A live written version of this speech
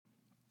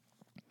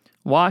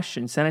Wash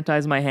and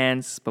sanitize my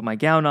hands, put my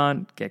gown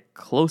on, get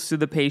close to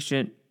the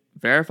patient,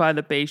 verify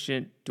the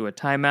patient, do a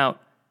timeout,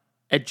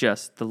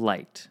 adjust the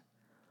light.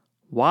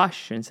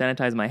 Wash and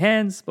sanitize my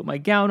hands, put my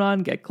gown on,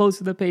 get close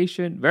to the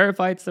patient,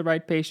 verify it's the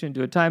right patient,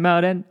 do a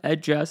timeout, and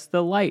adjust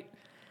the light.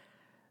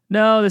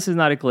 No, this is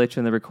not a glitch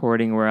in the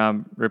recording where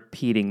I'm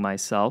repeating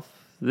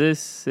myself.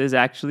 This is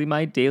actually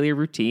my daily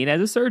routine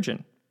as a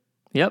surgeon.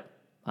 Yep,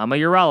 I'm a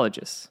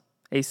urologist,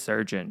 a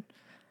surgeon.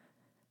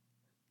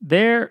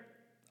 There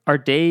are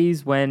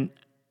days when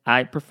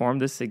I perform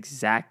this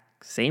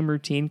exact same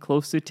routine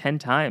close to 10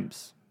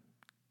 times.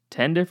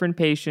 10 different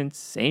patients,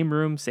 same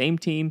room, same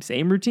team,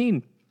 same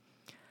routine.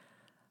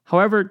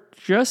 However,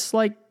 just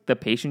like the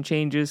patient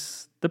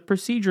changes, the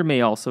procedure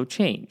may also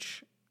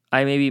change.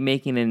 I may be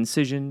making an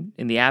incision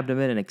in the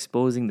abdomen and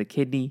exposing the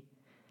kidney.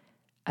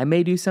 I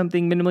may do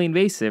something minimally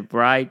invasive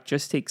where I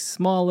just take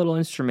small little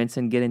instruments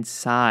and get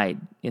inside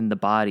in the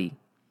body.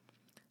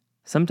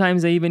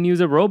 Sometimes I even use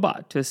a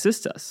robot to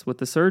assist us with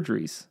the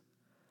surgeries.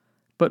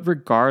 But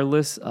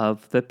regardless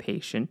of the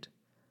patient,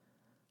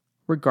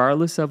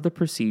 regardless of the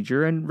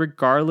procedure, and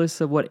regardless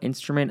of what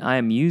instrument I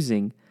am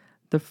using,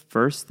 the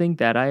first thing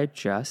that I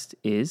adjust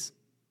is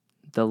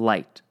the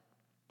light.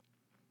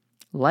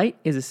 Light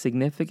is a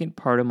significant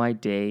part of my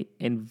day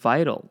and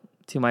vital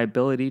to my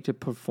ability to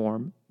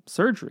perform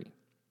surgery.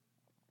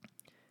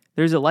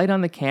 There's a light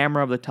on the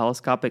camera of the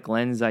telescopic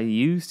lens I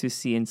use to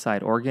see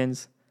inside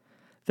organs.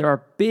 There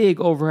are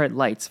big overhead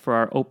lights for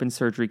our open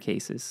surgery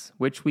cases,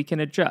 which we can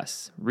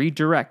adjust,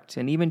 redirect,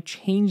 and even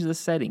change the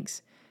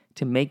settings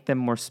to make them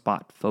more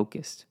spot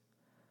focused.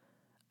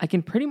 I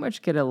can pretty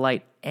much get a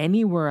light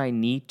anywhere I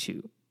need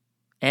to.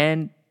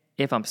 And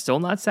if I'm still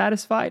not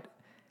satisfied,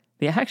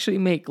 they actually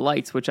make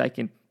lights which I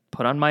can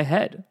put on my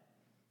head.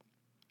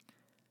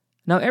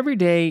 Now, every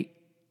day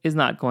is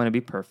not going to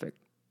be perfect.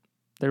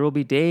 There will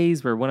be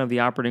days where one of the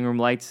operating room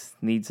lights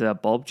needs a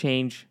bulb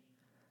change.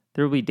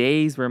 There will be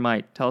days where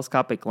my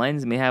telescopic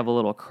lens may have a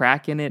little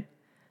crack in it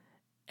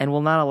and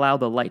will not allow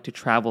the light to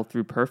travel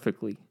through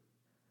perfectly.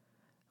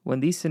 When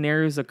these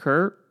scenarios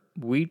occur,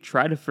 we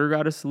try to figure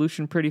out a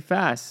solution pretty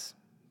fast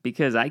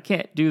because I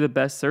can't do the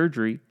best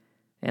surgery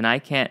and I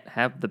can't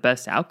have the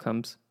best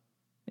outcomes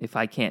if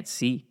I can't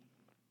see.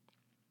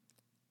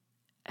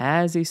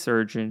 As a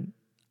surgeon,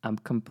 I'm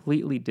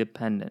completely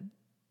dependent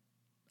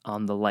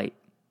on the light.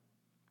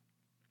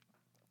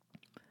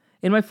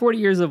 In my 40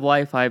 years of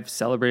life, I've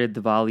celebrated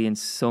Diwali in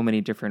so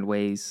many different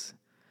ways.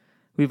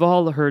 We've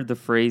all heard the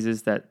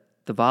phrases that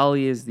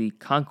Diwali is the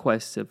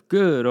conquest of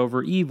good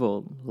over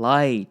evil,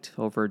 light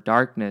over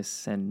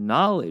darkness, and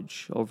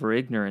knowledge over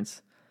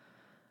ignorance.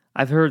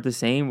 I've heard the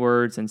same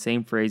words and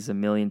same phrases a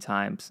million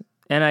times,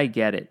 and I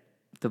get it.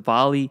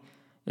 Diwali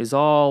is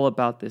all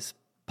about this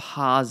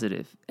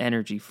positive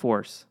energy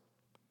force.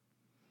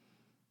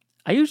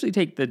 I usually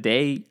take the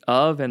day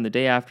of and the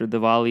day after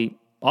Diwali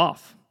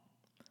off.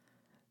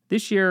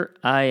 This year,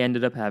 I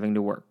ended up having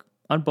to work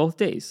on both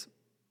days.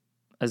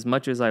 As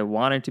much as I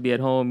wanted to be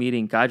at home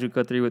eating Kaju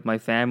Katri with my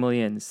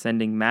family and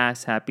sending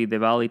mass happy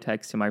Diwali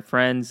texts to my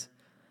friends,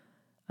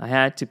 I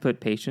had to put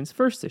patients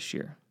first this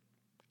year.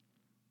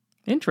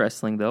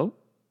 Interesting though,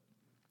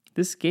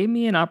 this gave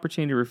me an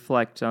opportunity to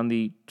reflect on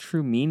the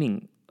true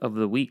meaning of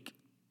the week,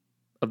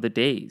 of the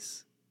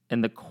days,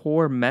 and the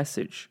core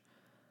message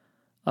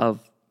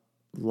of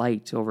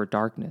light over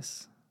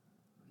darkness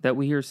that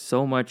we hear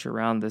so much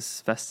around this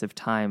festive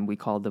time we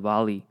call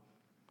Diwali.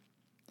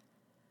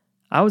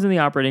 I was in the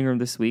operating room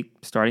this week,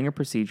 starting a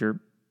procedure,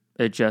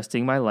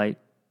 adjusting my light,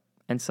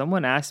 and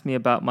someone asked me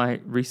about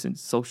my recent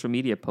social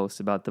media post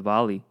about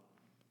Diwali.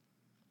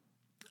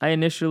 I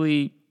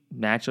initially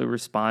naturally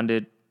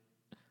responded,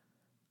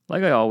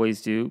 like I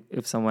always do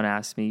if someone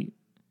asks me,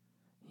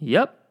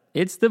 "Yep,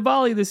 it's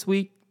Diwali this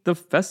week, the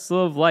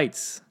Festival of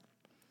Lights."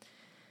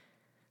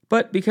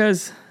 But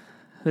because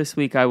this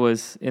week I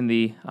was in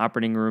the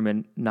operating room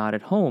and not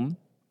at home,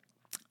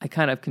 I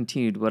kind of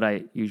continued what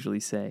I usually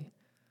say.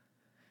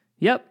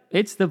 Yep,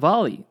 it's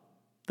Diwali,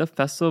 the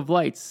Festival of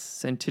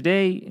Lights, and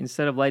today,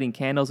 instead of lighting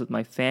candles with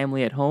my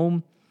family at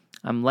home,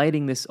 I'm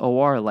lighting this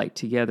OR light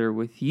together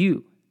with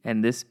you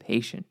and this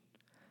patient.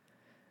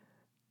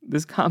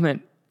 This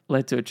comment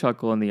led to a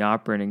chuckle in the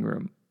operating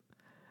room.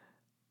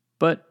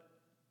 But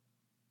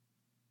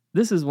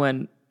this is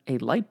when a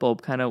light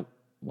bulb kind of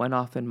went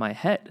off in my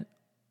head.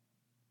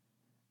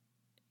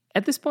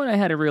 At this point, I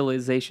had a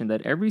realization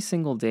that every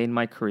single day in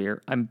my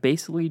career, I'm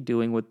basically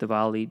doing what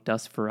Diwali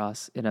does for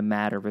us in a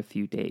matter of a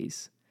few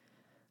days.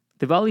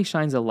 Diwali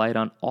shines a light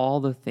on all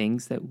the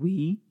things that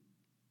we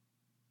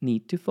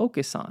need to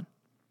focus on.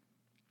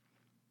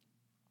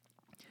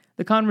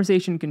 The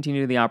conversation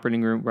continued in the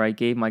operating room where I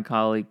gave my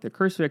colleague the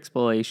cursory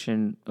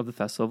explanation of the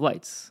Festival of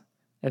Lights,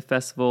 a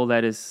festival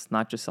that is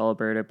not just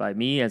celebrated by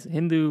me as a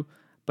Hindu,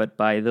 but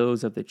by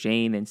those of the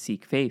Jain and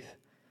Sikh faith.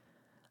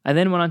 I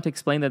then went on to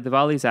explain that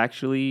Diwali is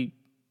actually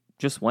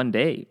just one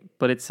day,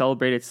 but it's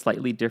celebrated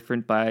slightly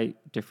different by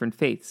different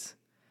faiths.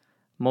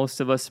 Most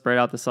of us spread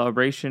out the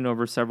celebration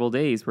over several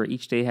days, where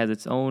each day has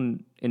its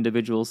own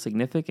individual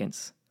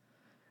significance.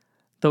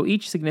 Though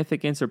each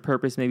significance or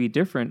purpose may be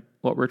different,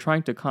 what we're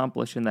trying to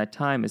accomplish in that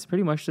time is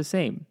pretty much the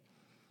same.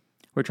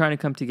 We're trying to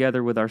come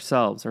together with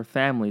ourselves, our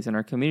families, and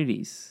our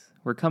communities.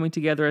 We're coming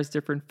together as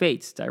different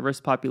faiths, diverse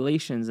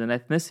populations, and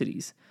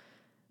ethnicities.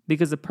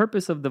 Because the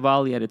purpose of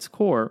Diwali at its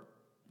core,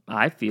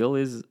 I feel,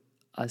 is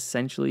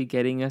essentially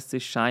getting us to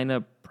shine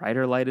a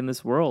brighter light in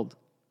this world.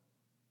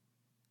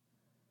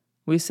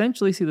 We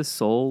essentially see the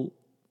soul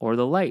or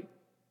the light.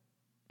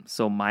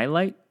 So my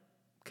light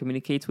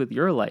communicates with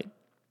your light.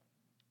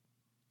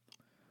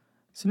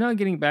 So now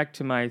getting back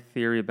to my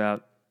theory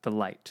about the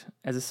light.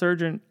 As a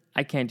surgeon,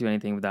 I can't do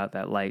anything without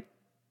that light.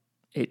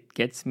 It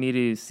gets me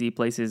to see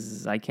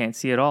places I can't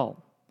see at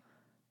all.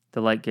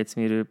 The light gets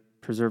me to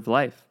preserve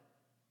life.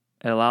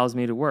 It allows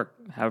me to work,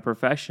 have a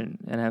profession,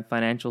 and have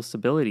financial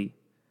stability.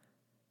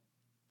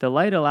 The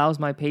light allows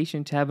my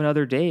patient to have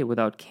another day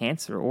without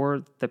cancer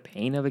or the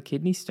pain of a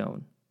kidney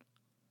stone.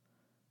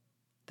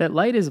 That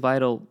light is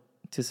vital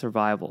to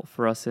survival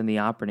for us in the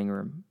operating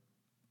room.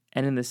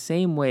 And in the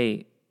same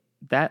way,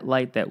 that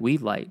light that we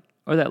light,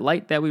 or that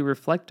light that we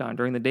reflect on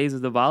during the days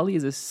of Diwali,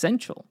 is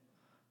essential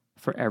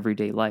for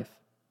everyday life.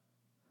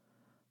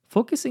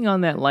 Focusing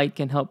on that light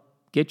can help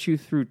get you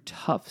through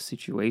tough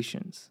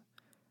situations.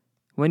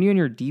 When you're in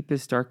your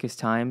deepest, darkest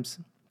times,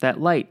 that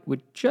light,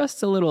 with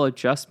just a little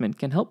adjustment,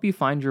 can help you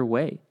find your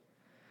way.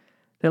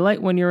 The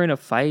light when you're in a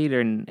fight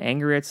and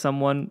angry at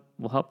someone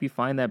will help you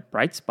find that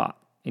bright spot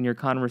in your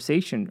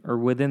conversation or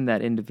within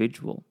that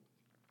individual.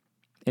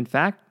 In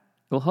fact,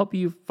 it will help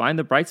you find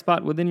the bright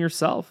spot within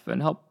yourself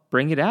and help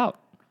bring it out.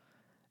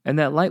 And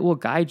that light will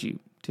guide you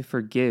to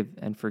forgive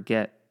and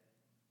forget.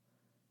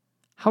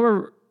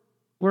 However,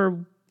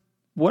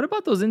 what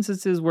about those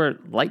instances where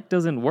light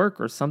doesn't work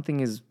or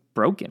something is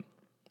broken?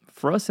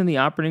 For us in the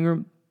operating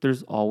room,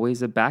 there's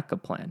always a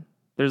backup plan.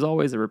 There's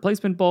always a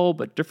replacement bulb,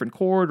 a different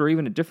cord, or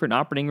even a different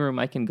operating room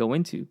I can go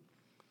into.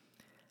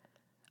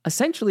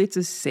 Essentially, it's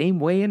the same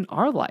way in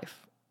our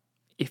life.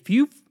 If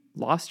you've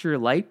lost your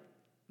light,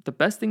 the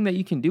best thing that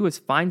you can do is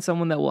find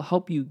someone that will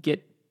help you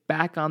get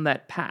back on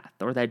that path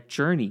or that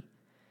journey.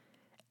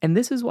 And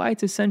this is why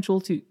it's essential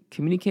to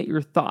communicate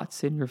your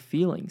thoughts and your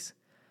feelings.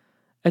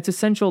 It's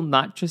essential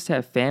not just to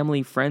have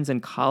family, friends,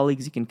 and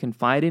colleagues you can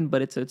confide in,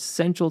 but it's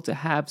essential to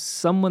have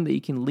someone that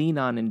you can lean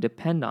on and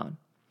depend on.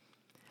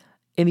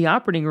 In the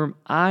operating room,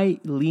 I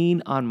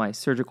lean on my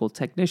surgical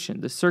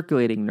technician, the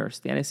circulating nurse,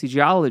 the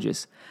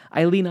anesthesiologist.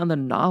 I lean on the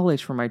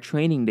knowledge from my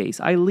training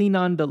days. I lean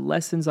on the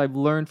lessons I've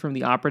learned from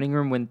the operating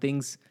room when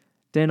things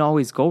didn't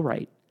always go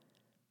right.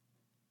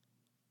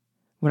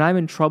 When I'm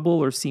in trouble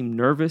or seem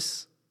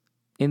nervous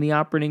in the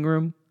operating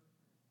room,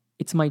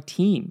 it's my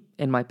team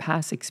and my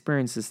past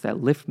experiences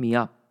that lift me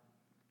up.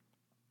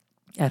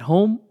 At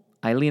home,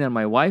 I lean on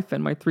my wife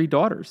and my 3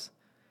 daughters.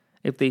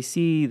 If they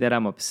see that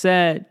I'm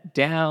upset,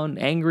 down,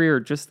 angry, or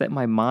just that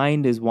my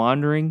mind is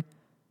wandering,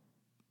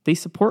 they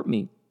support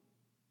me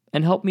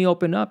and help me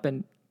open up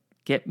and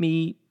get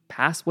me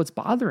past what's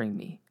bothering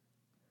me.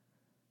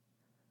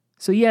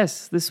 So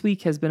yes, this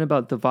week has been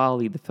about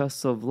Diwali, the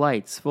Festival of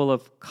Lights, full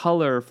of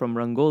color from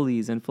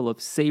rangolis and full of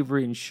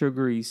savory and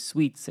sugary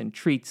sweets and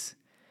treats,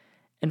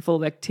 and full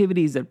of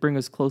activities that bring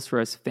us closer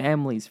as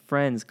families,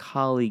 friends,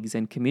 colleagues,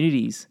 and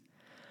communities.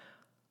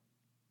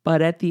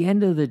 But at the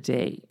end of the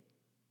day,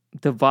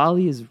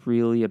 Diwali is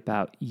really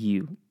about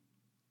you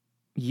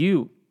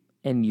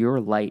and your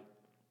light,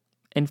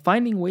 and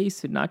finding ways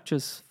to not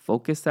just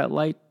focus that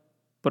light,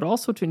 but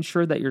also to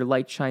ensure that your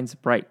light shines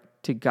bright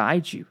to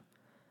guide you,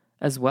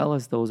 as well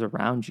as those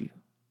around you.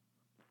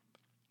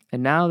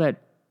 And now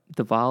that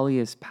Diwali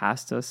is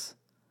past us,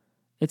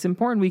 it's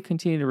important we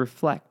continue to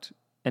reflect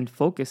and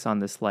focus on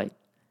this light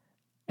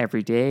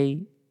every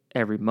day,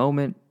 every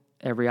moment,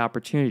 every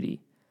opportunity.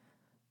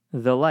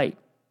 The light,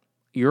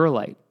 your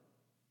light,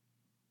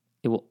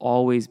 it will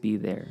always be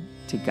there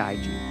to guide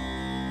you.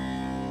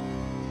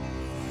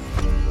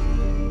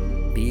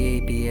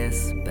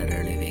 BAPS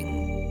Better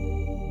Living.